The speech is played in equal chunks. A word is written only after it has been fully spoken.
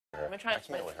I'm gonna try I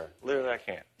can't with her. Literally, I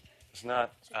can't. It's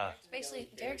not.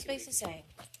 Derek's basically saying,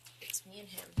 it's me and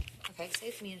him. Okay, say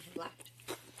it's me and him left.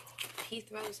 He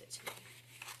throws it to me,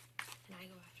 and I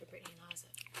go after Brittany and Ozzy.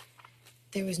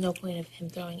 There was no point of him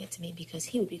throwing it to me because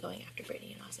he would be going after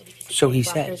Brittany and Ozzy because he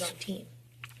said his own team.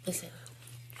 Listen,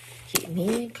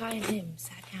 me and Kai and him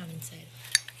sat down and said,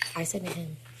 I said to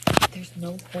him, there's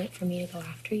no point for me to go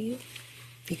after you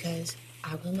because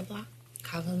I was on the block,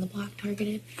 Kai was on the block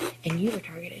targeted, and you were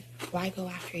targeted. Why go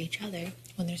after each other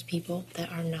when there's people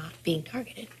that are not being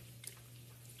targeted?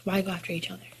 Why go after each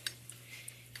other?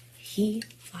 He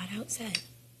flat out said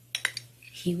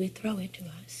he would throw it to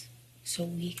us so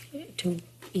to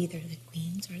either the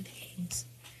queens or the kings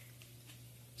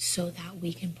so that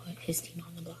we can put his team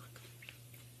on the block.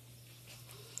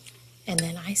 And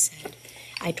then I said,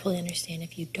 I totally understand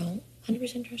if you don't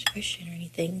 100% trust Christian or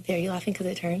anything. There, you laughing because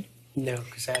it turned? No,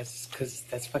 because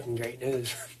that's fucking great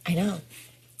news. I know.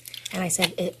 And I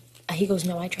said, he goes,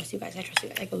 no, I trust you guys. I trust you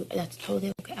guys. I go, that's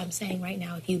totally okay. I'm saying right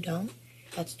now, if you don't,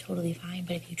 that's totally fine.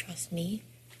 But if you trust me,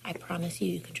 I promise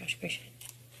you, you can trust Christian.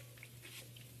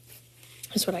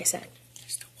 That's what I said. I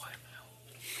still want him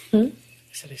out.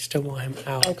 I said I still want him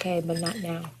out. Okay, but not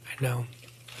now. I know.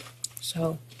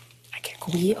 So,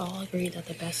 we all agree that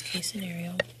the best case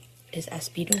scenario is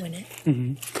SB to win it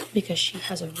because she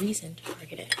has a reason to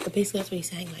target it. But basically, that's what he's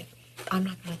saying. Like, I'm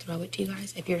not going to throw it to you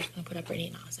guys if you're just going to put up Brittany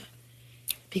and Ozzy.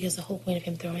 Because the whole point of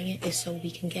him throwing it is so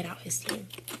we can get out his team.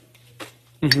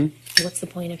 What's the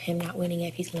point of him not winning it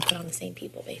if he's going to put on the same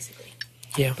people, basically?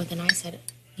 Yeah. But then I said,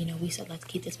 we said, let's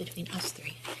keep this between us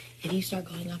three. If you start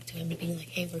going up to him and being like,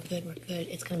 hey, we're good,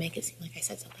 it's going to make it seem like I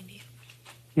said something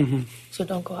to you. So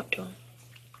don't go up to him.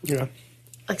 Yeah.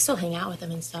 Like, still hang out with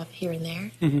him and stuff here and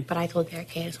there. But I told Derek,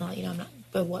 hey, I just want to let you know, I'm not,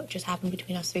 but what just happened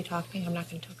between us three talking, I'm not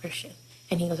going to tell Christian.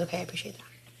 And he goes, okay, I appreciate that.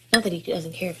 Not that he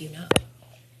doesn't care if you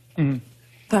know.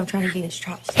 But I'm trying to gain his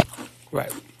trust.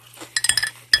 Right.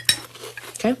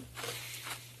 Okay?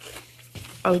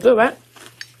 I was good, right?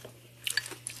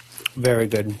 Very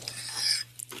good.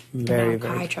 Very,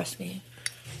 very Kai, trust me.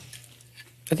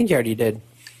 I think you already did.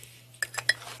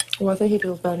 Well, I think he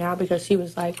feels better now because he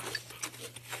was like,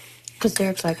 because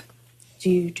Derek's like,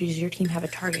 does your team have a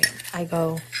target? I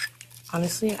go,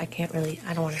 honestly, I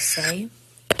don't want to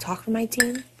talk for my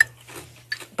team,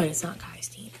 but it's not Kai's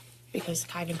team because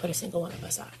Kai didn't put a single one of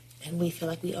us up, and we feel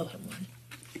like we owe him one,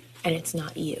 and it's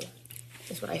not you,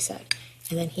 is what I said.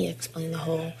 And then he explained the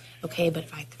whole, okay, but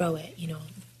if I throw it,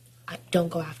 I don't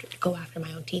go after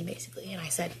my own team, basically. And I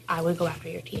said, I would go after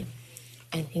your team.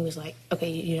 And he was like, okay,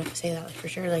 you don't have to say that, like, for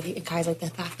sure. Like, Kai's like, the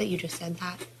fact that you just said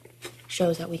that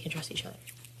shows that we can trust each other.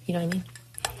 You know what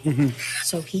I mean?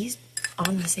 So he's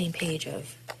on the same page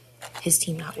of his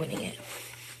team not winning it.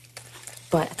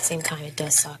 But at the same time, it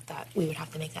does suck that we would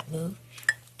have to make that move.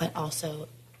 But also,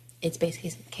 it's basically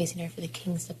a case scenario for the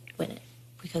Kings to win it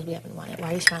because we haven't won it.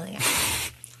 Why are you smiling at me?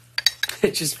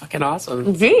 It's just fucking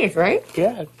awesome. Genius, right?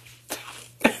 Yeah.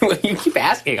 You keep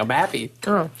asking. I'm happy.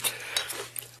 Oh.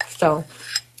 So,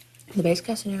 the base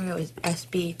case scenario is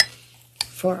SB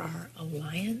for our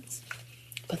alliance,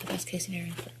 but the best case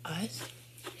scenario for us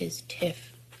is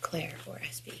Tiff, Claire, or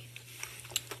SB.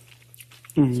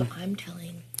 So I'm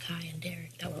telling Kai and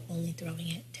Derek that we're only throwing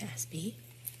it to SB,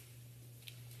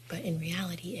 but in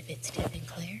reality, if it's Tiff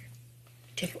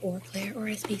or Claire or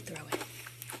SB, throw it,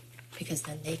 because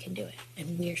then they can do it,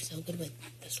 and we're so good with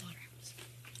the slaughterhouse.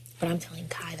 But I'm telling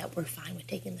Kai that we're fine with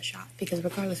taking the shot, because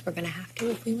regardless, we're going to have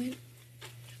to if we win.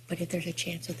 But if there's a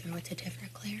chance to throw it to Tiff or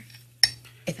Claire,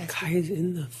 if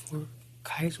SB...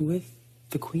 Kai's with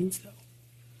the queens, though.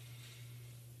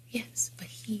 Yes, but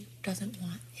he doesn't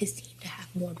want his team to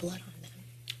have more blood on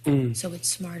them. So it's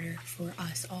smarter for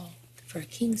us all, for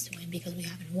Kings to win, because we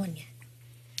haven't won yet.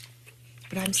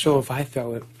 But I'm So if I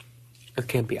throw it, it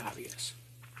can't be obvious.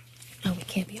 No, it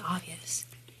can't be obvious.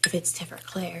 If it's Tiff or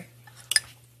Claire,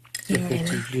 you know what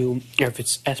I mean? Or if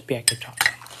it's SB, I could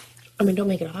talk. I mean, don't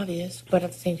make it obvious, but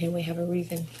at the same time, we have a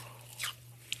reason.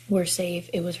 We're safe.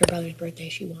 It was her brother's birthday.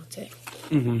 She wants it.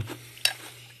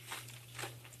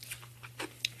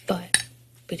 But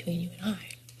between you and I,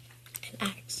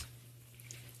 and Axe,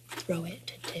 throw it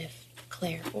to Tiff,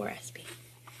 Claire, or SB.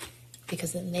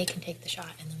 Because then they can take the shot,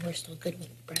 and then we're still good with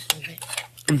Brett and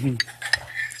Vic.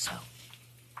 So.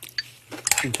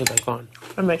 Until they're gone.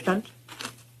 That makes sense.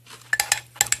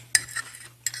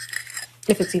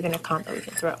 If it's even a comp that we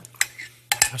can throw.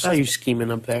 I saw you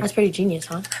scheming up there. That's pretty genius,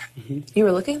 huh? You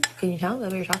were looking? Can you tell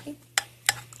that we were talking?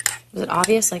 Was it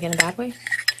obvious, like in a bad way?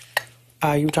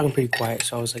 You were talking pretty quiet,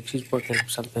 so I was like, she's working on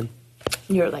something.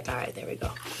 You were like, all right, there we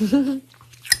go.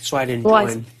 So I didn't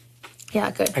join. Yeah,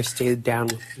 good. I stayed down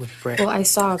with Britt. Well, I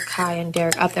saw Kai and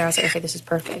Derek up there. I was like, okay, this is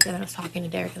perfect. And I was talking to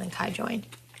Derek, and then Kai joined.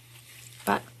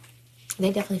 But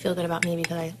they definitely feel good about me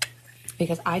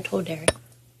because I told Derek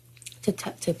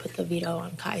to put the veto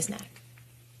on Kai's neck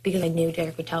because I knew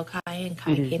Derek would tell Kai, and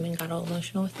Kai came and got all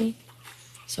emotional with me.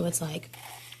 So it's like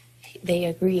they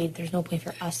agreed there's no point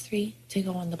for us three to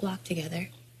go on the block together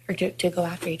or to go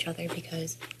after each other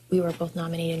because we were both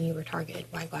nominated and you were targeted.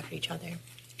 Why go after each other?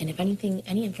 And if anything,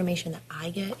 any information that I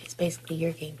get, it's basically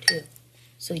your game too.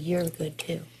 So you're good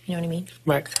too. You know what I mean?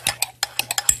 Right.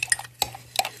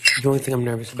 The only thing I'm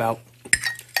nervous about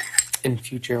in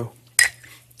future,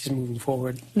 just moving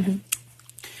forward,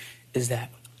 is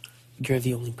that you're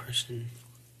the only person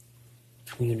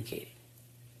communicating.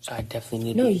 So I definitely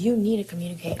need No, to you need to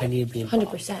communicate. I need to be involved.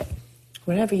 100%.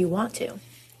 Whenever you want to.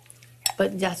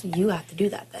 But you have to do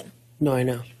that then. No, I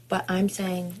know. But I'm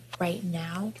saying right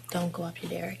now, don't go up to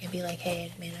Derek and be like,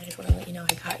 hey, man, I just want to let you know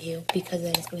I got you. Because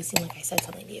then it's going to seem like I said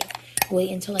something to you. Wait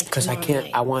until like Because I tomorrow can't,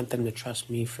 night. I want them to trust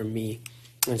me for me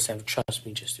instead of trust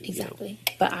me just to Exactly.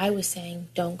 But I was saying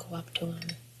don't go up to him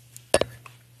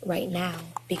right now.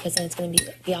 Because then it's going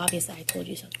to be obvious that I told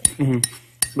you something.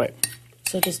 Right.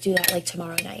 So just do that like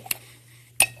tomorrow night.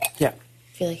 Yeah.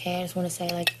 Feel like, hey, I just want to say,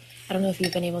 like, I don't know if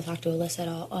you've been able to talk to Alyssa at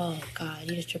all. Oh, God,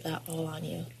 you just tripped that all on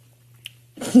you.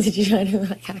 Did you try to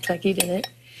like, act like you didn't?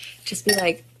 Just be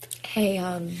like, hey,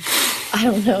 I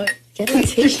don't know. Get a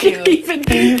tissue. You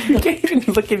can't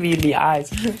even look at me in the eyes.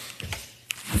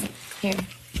 Here.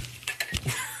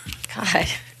 God.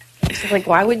 It's like,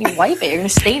 why wouldn't you wipe it? You're going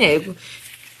to stain it.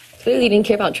 Clearly you didn't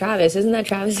care about Travis. Isn't that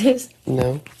Travis's?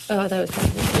 No. Oh, I thought it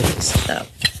was Travis's. Oh.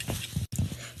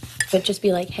 But just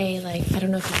be like, hey, like, I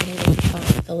don't know if you've been able to talk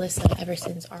with Alyssa ever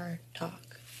since our talk.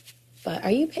 But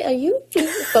are you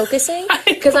focusing?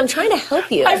 Because I'm trying to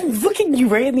help you. I'm looking you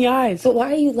right in the eyes. But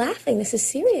why are you laughing? This is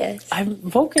serious. I'm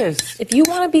focused. If you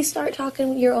want to start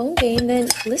talking your own game, then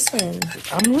listen.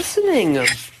 I'm listening.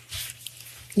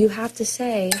 You have to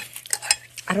say,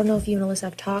 I don't know if you and Alyssa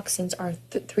have talked since our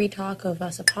three talk of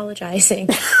us apologizing.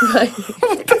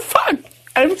 What the fuck?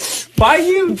 Why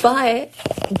you?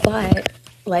 But,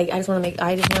 like, I just want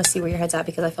to see where your head's at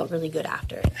because I felt really good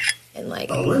after. And, like...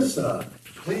 Alyssa,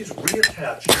 please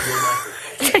reattach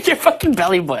your microphone. Your fucking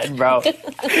belly button, bro.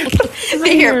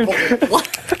 They hear,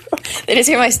 they just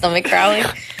hear my stomach growling.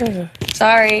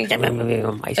 Sorry.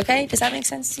 Okay, does that make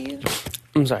sense to you?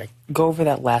 I'm sorry. Go over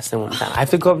that last thing one time. I have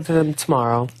to go up to them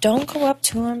tomorrow. Don't go up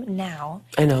to him now.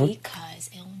 I know. Because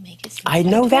it'll make it seem I like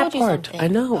know that told you part. something. I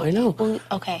know. Well,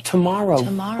 okay. Tomorrow,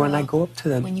 when I go up to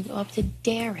them. When you go up to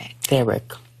Derek.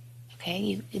 Derek.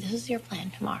 Okay, this is your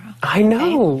plan tomorrow. I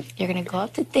know. Okay? You're gonna go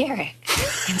up to Derek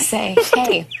and say,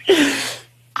 "Hey,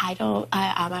 I don't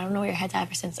know where your head's at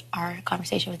ever since our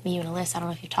conversation with me, you and Alyssa. I don't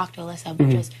know if you talked to Alyssa, but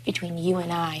just between you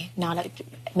and I,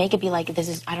 make it be like this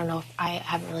is. I don't know if I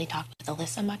haven't really talked with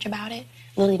Alyssa much about it.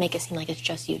 Literally make it seem like it's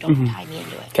just you. Don't tie me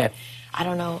into it. Okay. I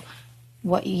don't know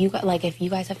what you got. Like if you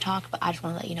guys have talked, but I just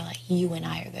want to let you know, like you and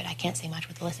I are good. I can't say much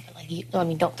with Alyssa, but like you. I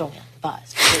mean, don't throw me on the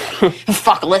bus. Be like,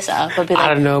 fuck Alyssa, but be like,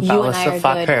 I don't know about you and I Alyssa, are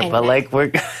fuck good, her, and but like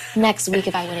we're. next week,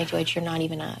 if I win HOH, you're not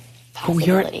even a But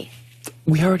possibility.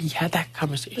 we already had that But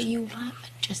conversation. you want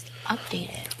just update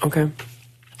it, Okay.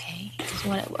 okay?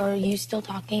 Or you still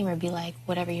talk game, or be like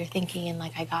whatever you're thinking, and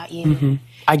like I got you.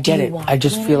 I get you it. want I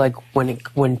just to feel win like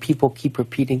when people keep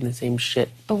repeating the same shit.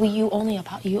 But you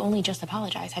only just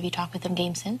apologize. Have you talked with them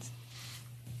game since?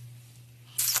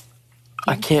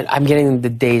 I can't. I'm getting the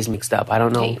days mixed up. I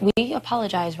don't know. Okay, we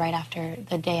apologize right after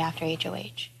the day after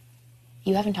HOH.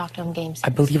 You haven't talked to them game since. I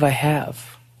believe I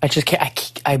have. I just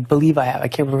can't. I believe I have. I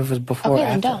can't remember if it was before Okay, or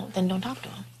then after. don't. Then don't talk to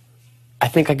them. I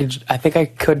think I could. I think I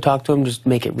could talk to him. Just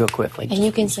make it real quick. Like. And just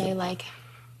you can say like,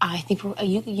 I think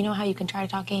you know how you can try to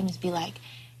talk games. Be like,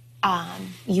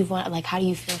 you want like how do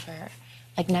you feel for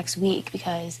like next week?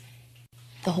 Because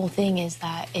the whole thing is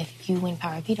that if you win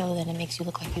power veto, then it makes you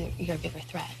look like you're a bigger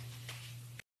threat.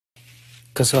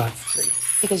 Because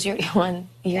Because you're the one.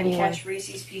 You're the one. Catch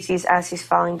Reese's Pieces as he's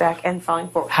falling back and falling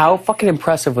forward. how fucking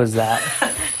impressive was that?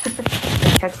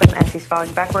 Catch them as he's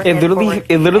falling backward. It and literally- forward,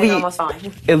 it literally- and almost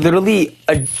falling. It literally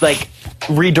like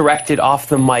redirected off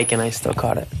the mic, and I still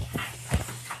caught it.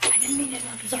 I didn't mean it.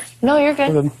 I'm sorry. No, you're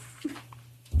good.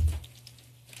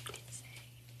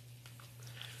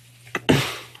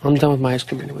 I'm done with my ice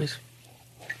cream, anyways.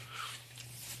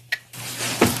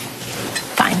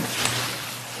 Fine.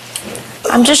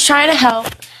 I'm just trying to help.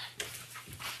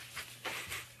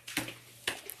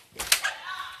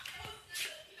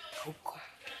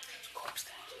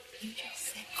 You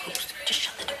just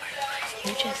shut the door.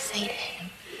 You just say to him,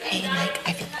 hey, like,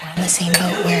 I feel like we're on the same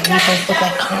boat where we both look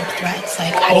like comp threats.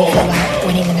 Like, how do you feel about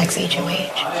winning the next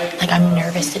HOH? Like, I'm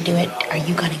nervous to do it. Are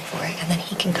you gunning for it? And then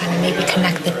he can kind of maybe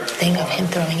connect the thing of him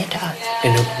throwing it to us.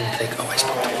 And he'll be like, oh, I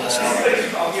spoke to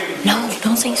Alyssa. No,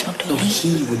 don't say you spoke to No, me.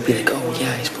 he would be like, oh,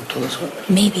 yeah, I spoke to Alyssa.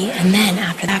 Maybe. And then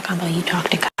after that combo, you talk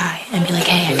to Kai and be like,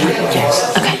 hey, I talked to Jess.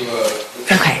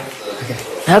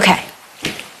 Okay.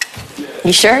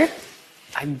 You sure?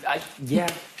 Yeah.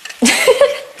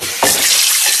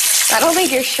 I don't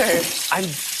think you're sure. I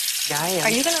am.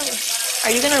 Are you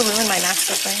gonna ruin my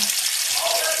master plan?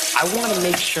 I want to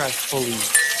make sure I fully.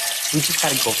 We just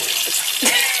gotta go over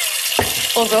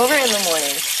it. We'll go over it in the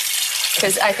morning.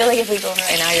 Because I feel like if we go over it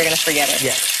right now, you're gonna forget it.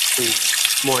 Yes, please.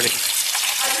 Morning.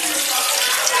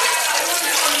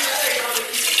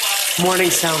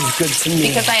 Morning sounds good to me.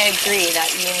 Because I agree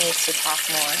that you need to talk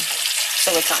more.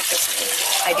 So it's not just me.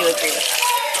 I do agree with that.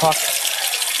 Talk.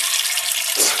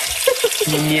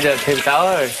 You need a paper towel?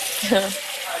 Or?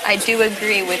 I do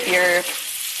agree with your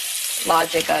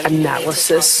logic of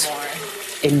Analysis you need to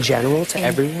talk more. In general to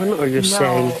everyone, or you're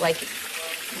saying? No, like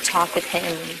talk with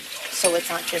him so it's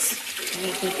not just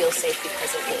he feels safe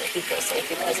because of you. He feels safe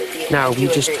because of you. Now, are we You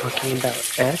just agree. talking about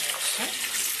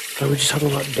X? Are we just talking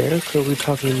about Derek, or are we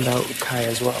talking about Kai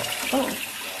as well? Oh,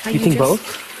 You think both?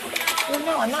 Well,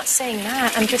 no, I'm not saying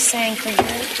that. I'm just saying for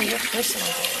your personal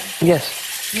goal,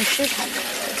 Yes. you should have your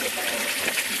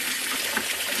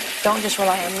Don't just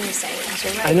rely on me saying this.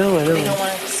 You're right. I know. You don't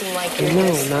want to seem like you're No,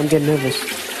 this. now I'm getting nervous.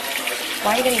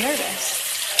 Why are you getting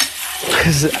nervous?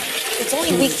 Because It's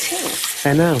only week 2.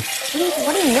 I know.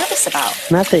 What are you nervous about?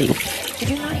 Nothing. Did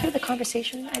you not hear the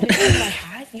conversation I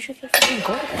had? You should feel fucking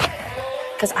good about it.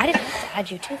 Because I didn't have to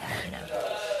add you to that, you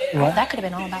know. What? That could have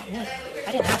been all about me.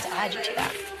 I didn't have to add you to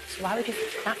that. So why would you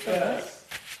not feel good?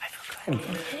 I feel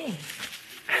good. Okay.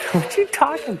 What are you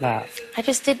talking about? I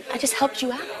just helped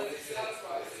you out.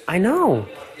 I know.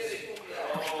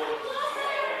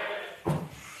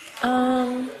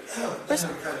 Where's...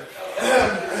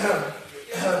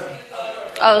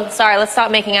 Oh, sorry. Let's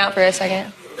stop making out for a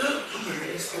second.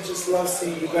 I just love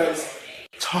seeing you guys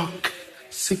talk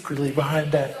secretly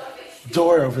behind that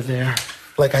door over there.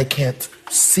 Like I can't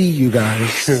see you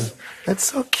guys. That's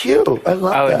so cute. I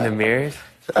love Oh, that. in the mirrors?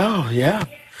 Oh, yeah.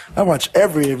 I watch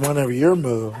every one of your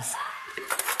moves.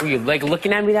 Were you like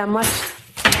looking at me that much?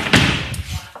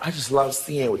 I just love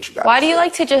seeing what you guys Why do you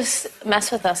like to just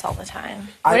mess with us all the time?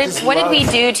 I What just did we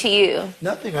love- do to you?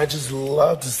 Nothing. I just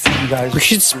love to see you guys. We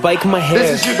should spike my hair.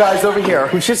 This is you guys over here.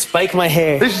 We should spike my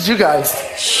hair. This is you guys.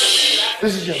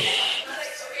 This is you.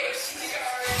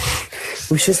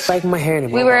 We should spike my hair in a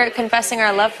We moment. were confessing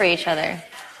our love for each other.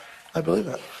 I believe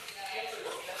it.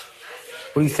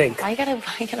 What do you think? Why you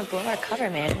gotta blow our cover,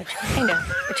 man? We're trying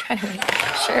to make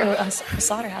sure us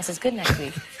Slaughterhouse is good next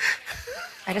week.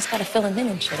 I just gotta fill him in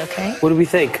and shit, okay? What do we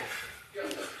think?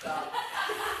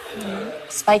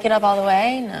 Spike it up all the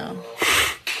way? No,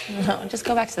 just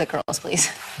go back to the curls, please.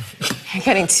 You're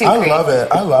getting too I crazy. love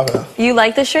it. I love it. You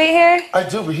like the straight hair? I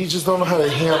do, but he just don't know how to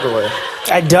handle it.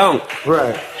 I don't.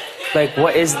 Right. Like,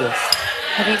 what is this?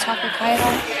 Have you talked with Kai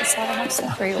about the Slaughterhouse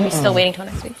stuff, or are we still waiting till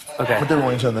next week? Okay. But they're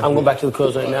going to I'm going back to the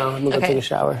clothes right now. I'm gonna go Okay. take a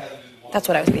shower. That's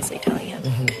what I was basically telling him.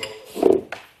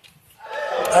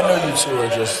 I know you two are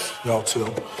just y'all two.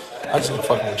 I just ain't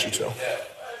fucking with you two.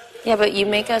 Yeah, but you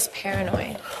make us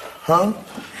paranoid. Huh?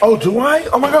 Oh, do I?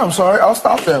 Oh my god, I'm sorry. I'll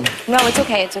stop them. No, it's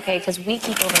okay, because we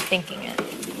keep overthinking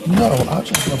it. No, I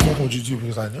just love fucking with you two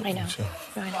because I know I know. you two.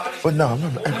 No, I know. But no, I'm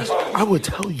not. I would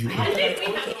tell you. I have to like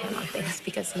educate him on things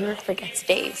because he forgets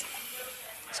days.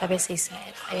 So I basically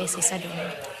said to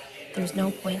him, there's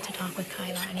no point to talk with Kai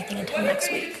about anything until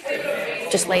next week.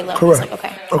 Just lay low. Correct. He's like,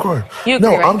 okay. Okay. You agree,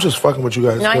 No, right? I'm just fucking with you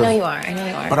guys. No, I know you are. I know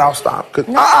you are. But I'll stop.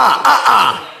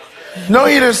 No,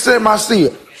 you didn't sit in my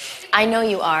seat. I know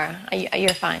you are.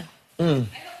 You're fine.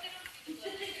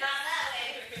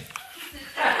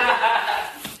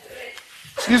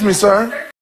 Excuse me, sir.